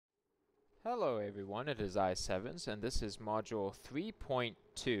Hello everyone, it is i7s and this is module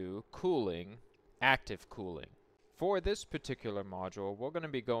 3.2 Cooling, Active Cooling. For this particular module, we're going to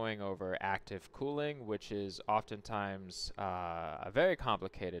be going over active cooling, which is oftentimes a very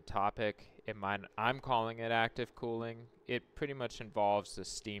complicated topic. I'm calling it active cooling. It pretty much involves the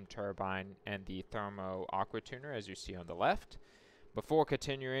steam turbine and the Thermo Aquatuner, as you see on the left. Before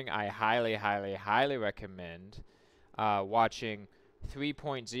continuing, I highly recommend watching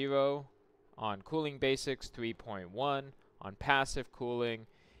 3.0 on cooling basics, 3.1 on passive cooling,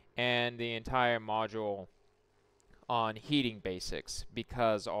 and the entire module on heating basics,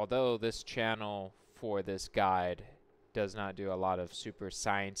 because although this channel for this guide does not do a lot of super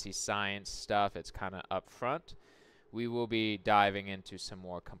sciencey science stuff, it's kind of upfront, we will be diving into some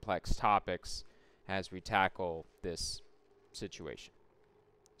more complex topics as we tackle this situation.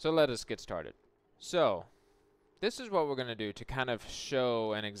 So let us get started. So this is what we're going to do to kind of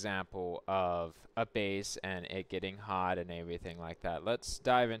show an example of a base and it getting hot and everything like that. Let's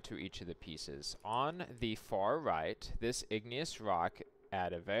dive into each of the pieces. On the far right, this igneous rock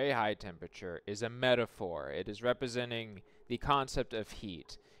at a very high temperature is a metaphor. It is representing the concept of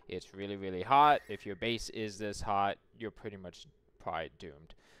heat. It's really hot. If your base is this hot, you're pretty much probably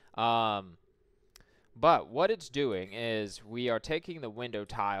doomed. But what it's doing is we are taking the window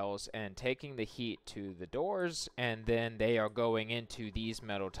tiles and taking the heat to the doors, and then they are going into these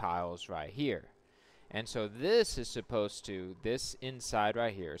metal tiles right here. And so this inside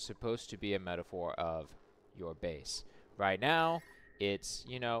right here is supposed to be a metaphor of your base. Right now, it's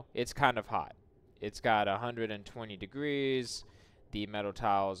kind of hot. It's got 120 degrees. The metal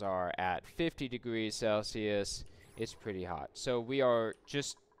tiles are at 50 degrees Celsius. It's pretty hot. So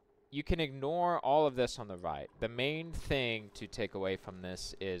you can ignore all of this on the right. The main thing to take away from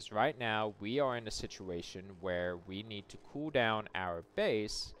this is right now we are in a situation where we need to cool down our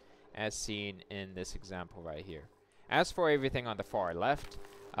base, as seen in this example right here. As for everything on the far left,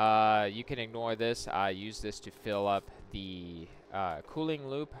 you can ignore this. I use this to fill up the cooling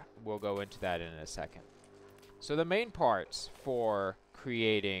loop. We'll go into that in a second. So the main parts for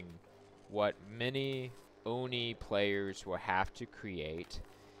creating what many Oni players will have to create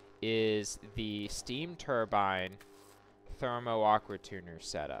is the Steam Turbine Thermo Aquatuner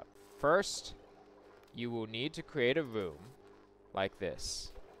setup. First, you will need to create a room like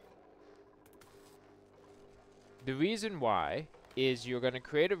this. The reason why is you're going to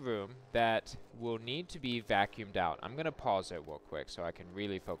create a room that will need to be vacuumed out. I'm going to pause it real quick so I can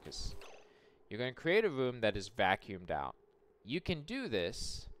really focus. You're going to create a room that is vacuumed out. You can do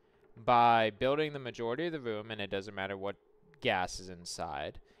this by building the majority of the room, and it doesn't matter what gas is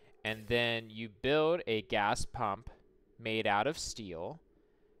inside. And then you build a gas pump made out of steel.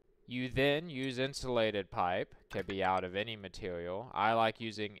 You then use insulated pipe, can be out of any material. I like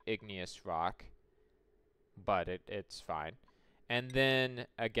using igneous rock, but it's fine. And then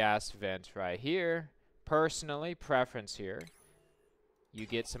a gas vent right here. Personally, preference here. You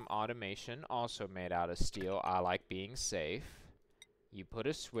get some automation, also made out of steel. I like being safe. You put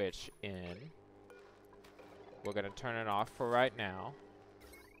a switch in. We're going to turn it off for right now.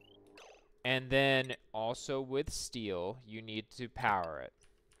 And then also with steel, you need to power it.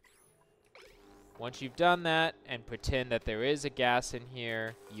 Once you've done that and pretend that there is a gas in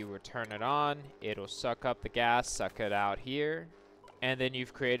here, you will turn it on. It'll suck up the gas, suck it out here. And then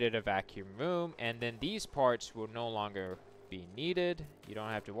you've created a vacuum room. And then these parts will no longer be needed. You don't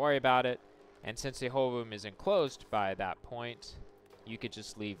have to worry about it. And since the whole room is enclosed by that point, you could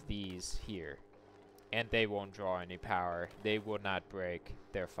just leave these here. And they won't draw any power. They will not break.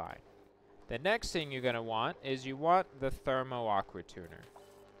 They're fine. The next thing you're going to want is you want the Thermo Aquatuner.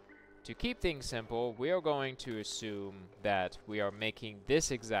 To keep things simple, we are going to assume that we are making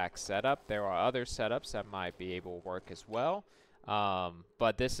this exact setup. There are other setups that might be able to work as well,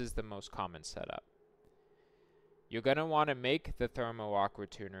 but this is the most common setup. You're going to want to make the Thermo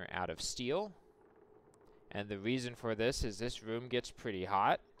Aquatuner out of steel. And the reason for this is this room gets pretty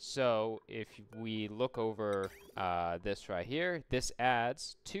hot. So if we look over this right here, this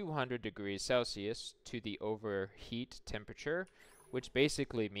adds 200 degrees Celsius to the overheat temperature, which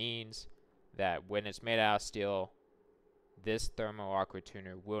basically means that when it's made out of steel, this Thermo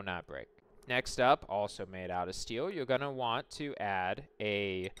Aquatuner will not break. Next up, also made out of steel, you're going to want to add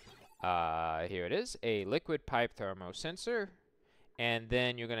a, here it is, a liquid pipe thermo sensor. And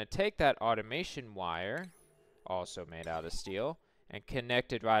then you're going to take that automation wire, also made out of steel, and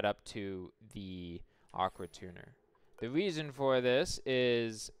connect it right up to the Aquatuner. The reason for this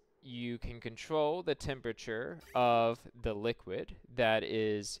is you can control the temperature of the liquid that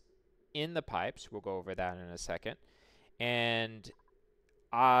is in the pipes. We'll go over that in a second. And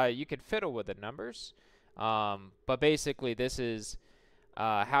You could fiddle with the numbers, but basically this is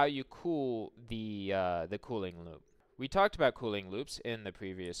how you cool the cooling loop. We talked about cooling loops in the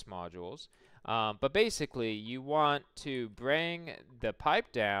previous modules, but basically you want to bring the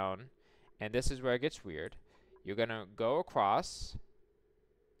pipe down, and this is where it gets weird. You're going to go across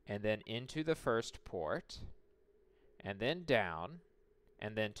and then into the first port, and then down,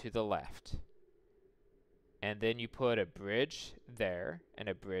 and then to the left. And then you put a bridge there and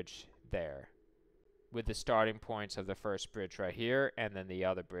a bridge there, with the starting points of the first bridge right here and then the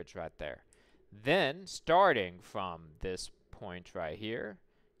other bridge right there. Then, starting from this point right here,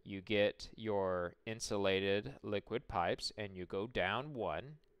 you get your insulated liquid pipes and you go down one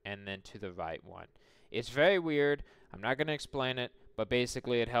and then to the right one. It's very weird. I'm not going to explain it, but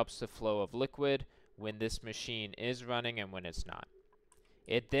basically it helps the flow of liquid when this machine is running and when it's not.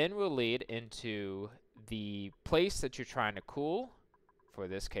 It then will lead into the place that you're trying to cool. For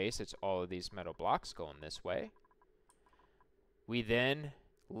this case, it's all of these metal blocks going this way. We then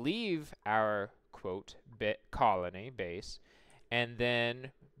leave our, quote, colony base, and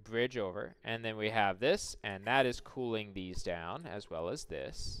then bridge over, and then we have this, and that is cooling these down, as well as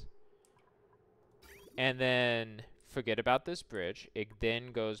this. And then forget about this bridge. It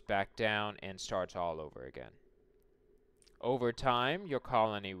then goes back down and starts all over again. Over time, your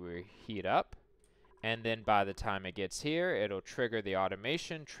colony will heat up, and then by the time it gets here, it'll trigger the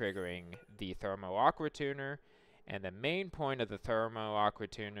automation, triggering the Thermo Aquatuner. And the main point of the Thermo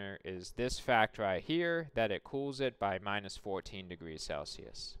Aquatuner is this fact right here, that it cools it by minus 14 degrees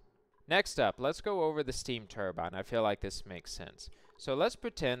Celsius. Next up, let's go over the steam turbine. I feel like this makes sense. So let's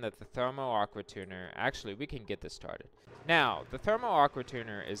pretend that the Thermo Aquatuner, actually we can get this started. Now, the Thermo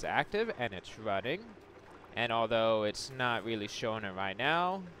Aquatuner is active and it's running. And although it's not really showing it right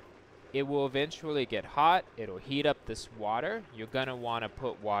now, it will eventually get hot. It'll heat up this water. You're going to want to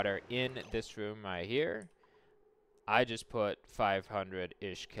put water in this room right here. I just put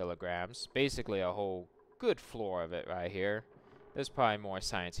 500-ish kilograms, basically a whole good floor of it right here. There's probably more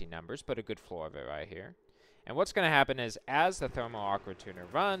sciencey numbers, but a good floor of it right here. And what's going to happen is as the Thermo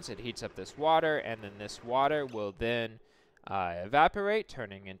Aquatuner runs, it heats up this water, and then this water will then evaporate,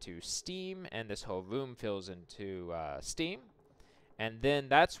 turning into steam, and this whole room fills into steam. And then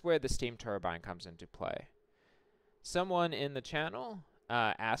that's where the steam turbine comes into play. Someone in the channel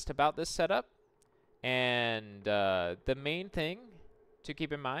asked about this setup, and the main thing to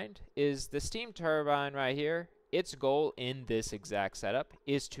keep in mind is the steam turbine right here. Its goal in this exact setup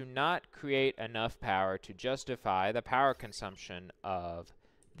is to not create enough power to justify the power consumption of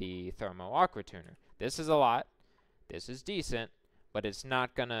the Thermo Aquatuner. This is a lot. This is decent, but it's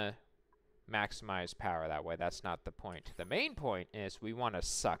not going to maximize power that way. That's not the point. The main point is we want to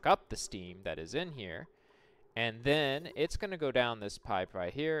suck up the steam that is in here, and then it's going to go down this pipe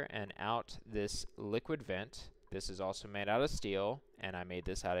right here and out this liquid vent. This is also made out of steel, and I made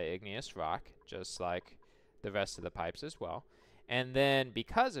this out of igneous rock, just like the rest of the pipes as well. And then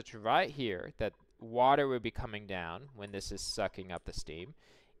because it's right here that water will be coming down when this is sucking up the steam,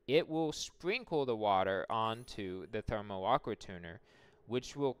 it will sprinkle the water onto the Thermo Aquatuner,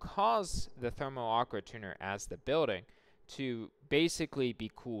 which will cause the Thermo Aquatuner as the building to basically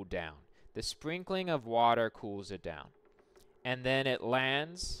be cooled down. The sprinkling of water cools it down. And then it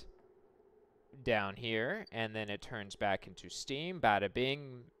lands down here, and then it turns back into steam. Bada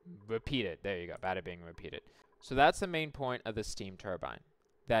bing, repeated. There you go, bada bing, repeated. So that's the main point of the steam turbine,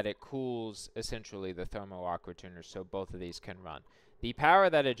 that it cools essentially the Thermo Aquatuner so both of these can run. The power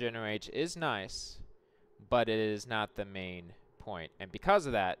that it generates is nice, but it is not the main point. And because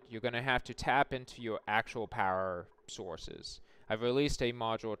of that, you're going to have to tap into your actual power sources. I've released a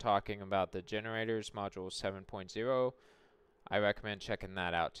module talking about the generators, module 7.0. I recommend checking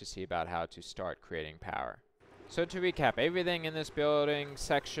that out to see about how to start creating power. So to recap, everything in this building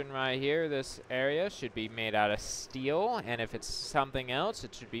section right here, this area, should be made out of steel. And if it's something else,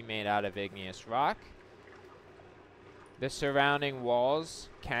 it should be made out of igneous rock. The surrounding walls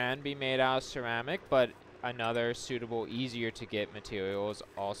can be made out of ceramic, but another suitable, easier to get material is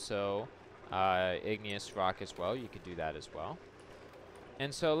also igneous rock as well. You could do that as well.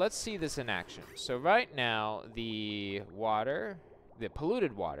 And so let's see this in action. So right now, the water, the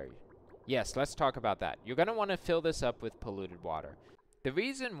polluted water, yes, let's talk about that. You're going to want to fill this up with polluted water. The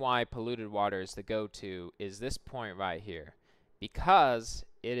reason why polluted water is the go-to is this point right here, because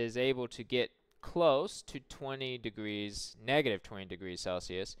it is able to get close to 20 degrees, negative 20 degrees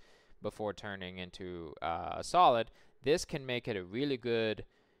Celsius before turning into a solid. This can make it a really good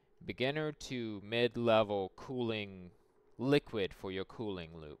beginner to mid-level cooling liquid for your cooling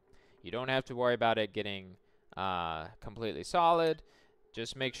loop. You don't have to worry about it getting completely solid.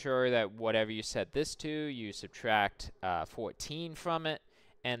 Just make sure that whatever you set this to, you subtract 14 from it,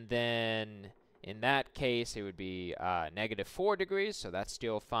 and then in that case it would be -4 degrees, so that's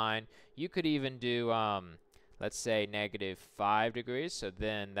still fine. You could even do, let's say, -5 degrees, so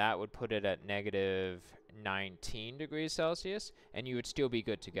then that would put it at -19 degrees Celsius, and you would still be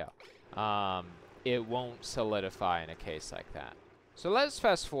good to go. It won't solidify in a case like that. So let's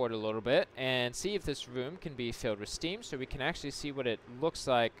fast forward a little bit and see if this room can be filled with steam, so we can actually see what it looks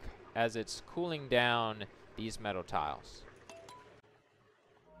like as it's cooling down these metal tiles.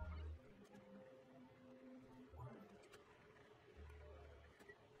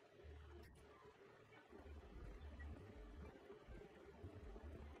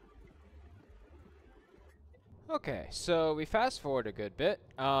 Okay, so we fast forward a good bit.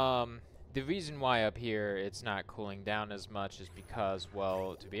 The reason why up here it's not cooling down as much is because,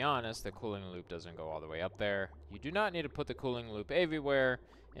 well, to be honest, the cooling loop doesn't go all the way up there. You do not need to put the cooling loop everywhere.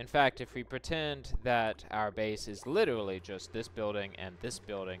 In fact, if we pretend that our base is literally just this building and this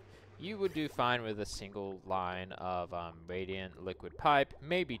building, you would do fine with a single line of radiant liquid pipe,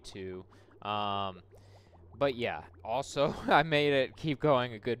 maybe two. But yeah, also I made it keep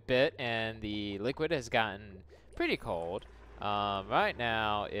going a good bit, and the liquid has gotten pretty cold. Right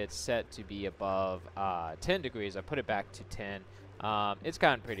now it's set to be above 10 degrees. I put it back to 10. It's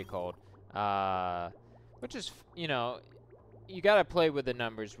gotten pretty cold, which is, you know, you gotta play with the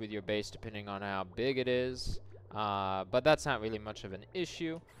numbers with your base depending on how big it is, but that's not really much of an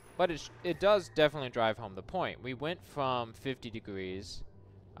issue. But it does definitely drive home the point. We went from 50 degrees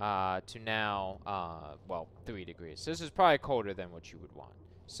to now, well, 3 degrees. This is probably colder than what you would want.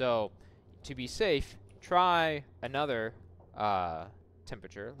 So to be safe, try another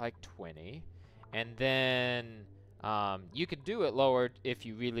temperature, like 20, and then you could do it lower if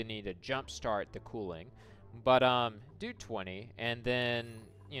you really need to jump start the cooling, but do 20, and then,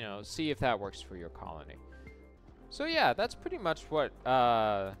 you know, see if that works for your colony. So yeah, that's pretty much what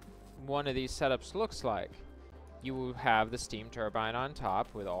one of these setups looks like. You will have the steam turbine on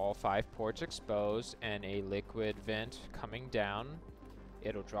top with all 5 ports exposed and a liquid vent coming down.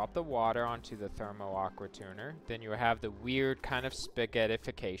 It'll drop the water onto the Thermo Aquatuner. Then you'll have the weird kind of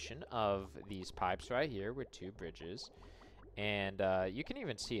spaghettification of these pipes right here with 2 bridges. And you can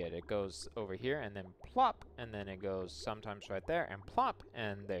even see it. It goes over here and then plop, and then it goes sometimes right there and plop,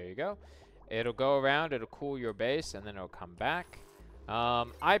 and there you go. It'll go around, it'll cool your base, and then it'll come back.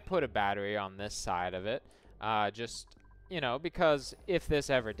 I put a battery on this side of it, just, you know, because if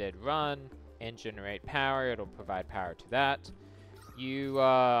this ever did run and generate power, it'll provide power to that.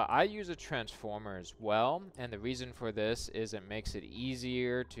 I use a transformer as well, and the reason for this is it makes it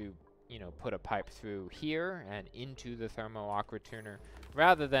easier to, you know, put a pipe through here and into the Thermo Aquatuner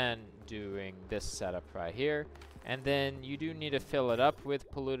rather than doing this setup right here. And then you do need to fill it up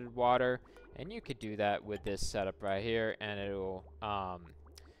with polluted water, and you could do that with this setup right here, and it'll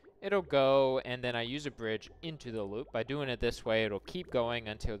go, and then I use a bridge into the loop. By doing it this way, it'll keep going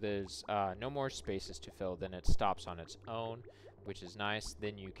until there's no more spaces to fill. Then it stops on its own, which is nice.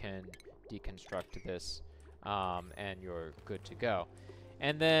 Then you can deconstruct this, and you're good to go.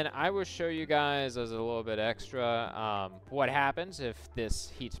 And then I will show you guys as a little bit extra what happens if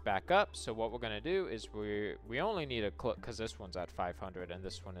this heats back up. So what we're going to do is we only need a because this one's at 500 and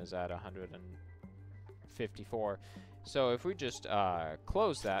this one is at 154. So if we just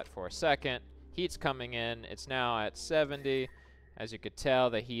close that for a second, heat's coming in. It's now at 70. As you could tell,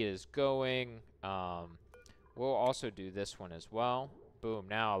 the heat is going. We'll also do this one as well. Boom,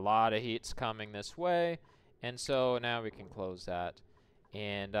 now a lot of heat's coming this way. And so now we can close that.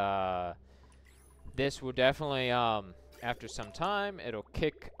 And this will definitely, after some time, it'll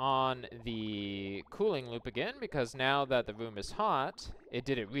kick on the cooling loop again, because now that the room is hot, it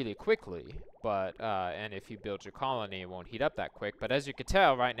did it really quickly. But, and if you build your colony, it won't heat up that quick. But as you can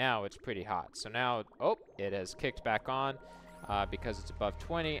tell, right now, it's pretty hot. So now, oh, it has kicked back on because it's above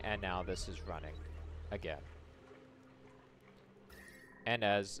 20, and now this is running again. And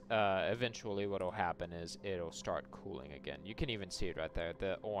as eventually what will happen is it'll start cooling again. You can even see it right there.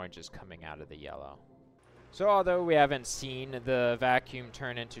 The orange is coming out of the yellow. So although we haven't seen the vacuum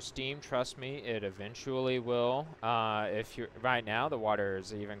turn into steam, trust me, it eventually will. Right now, the water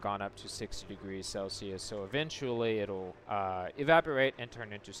has even gone up to 60 degrees Celsius. So eventually it'll evaporate and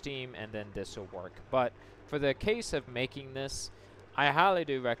turn into steam, and then this will work. But for the case of making this, I highly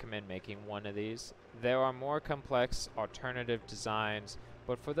do recommend making one of these. There are more complex alternative designs,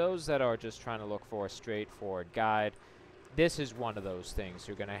 but for those that are just trying to look for a straightforward guide, this is one of those things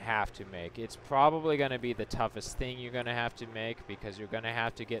you're going to have to make. It's probably going to be the toughest thing you're going to have to make, because you're going to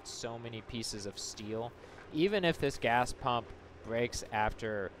have to get so many pieces of steel. Even if this gas pump breaks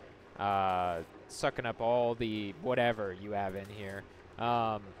after sucking up all the whatever you have in here,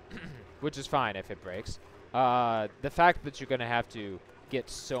 which is fine if it breaks. The fact that you're going to have to get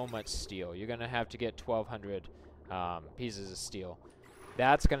so much steel, you're going to have to get 1,200 pieces of steel.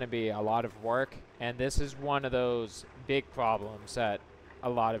 That's going to be a lot of work, and this is one of those big problems that a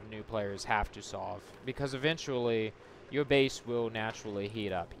lot of new players have to solve, because eventually your base will naturally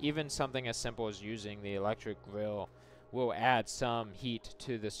heat up. Even something as simple as using the electric grill will add some heat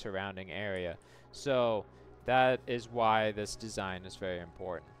to the surrounding area. So that is why this design is very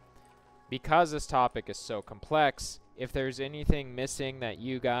important. Because this topic is so complex, if there's anything missing that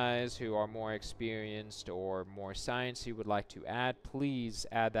you guys who are more experienced or more sciencey would like to add, please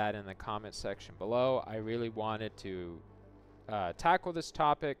add that in the comment section below. I really wanted to tackle this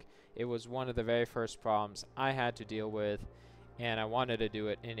topic. It was one of the very first problems I had to deal with, and I wanted to do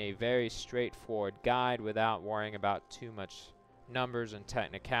it in a very straightforward guide without worrying about too much numbers and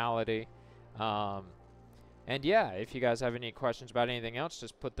technicality. And yeah, if you guys have any questions about anything else,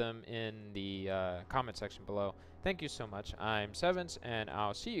 just put them in the comment section below. Thank you so much. I'm Sevens, and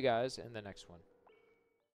I'll see you guys in the next one.